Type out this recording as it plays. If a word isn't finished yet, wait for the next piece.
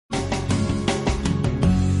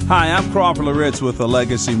Hi, I'm Crawford Loritz with a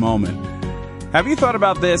Legacy Moment. Have you thought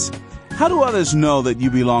about this? How do others know that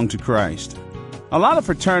you belong to Christ? A lot of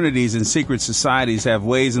fraternities and secret societies have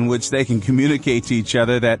ways in which they can communicate to each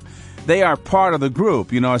other that they are part of the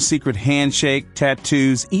group. A secret handshake,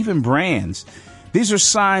 tattoos, even brands. These are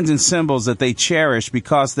signs and symbols that they cherish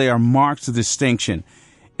because they are marks of distinction.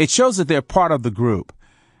 It shows that they're part of the group.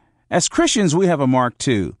 As Christians, we have a mark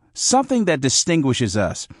too, something that distinguishes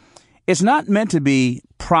us. It's not meant to be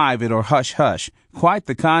private or hush-hush. Quite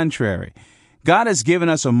the contrary. God has given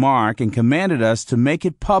us a mark and commanded us to make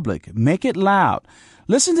it public, make it loud.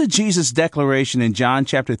 Listen to Jesus' declaration in John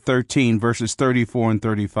chapter 13, verses 34 and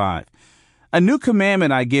 35. A new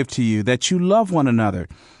commandment I give to you, that you love one another,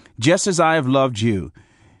 just as I have loved you.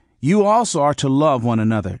 You also are to love one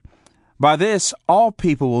another. By this, all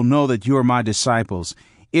people will know that you are my disciples,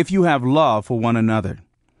 if you have love for one another.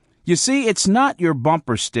 You see, it's not your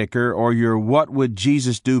bumper sticker or your what would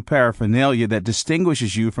Jesus do paraphernalia that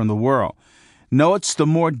distinguishes you from the world. No, it's the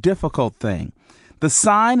more difficult thing. The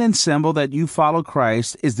sign and symbol that you follow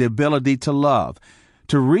Christ is the ability to love,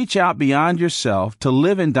 to reach out beyond yourself, to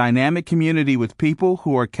live in dynamic community with people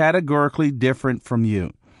who are categorically different from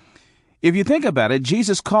you. If you think about it,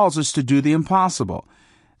 Jesus calls us to do the impossible.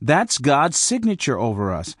 That's God's signature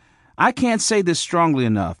over us. I can't say this strongly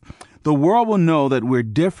enough. The world will know that we're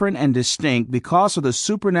different and distinct because of the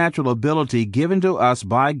supernatural ability given to us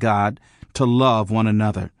by God to love one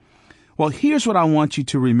another. Well, here's what I want you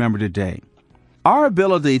to remember today. Our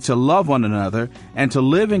ability to love one another and to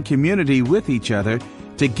live in community with each other,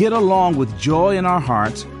 to get along with joy in our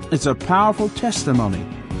hearts, is a powerful testimony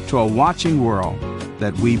to a watching world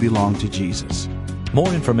that we belong to Jesus.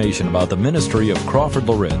 More information about the ministry of Crawford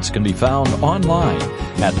Loritz can be found online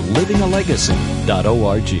at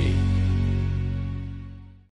livingalegacy.org.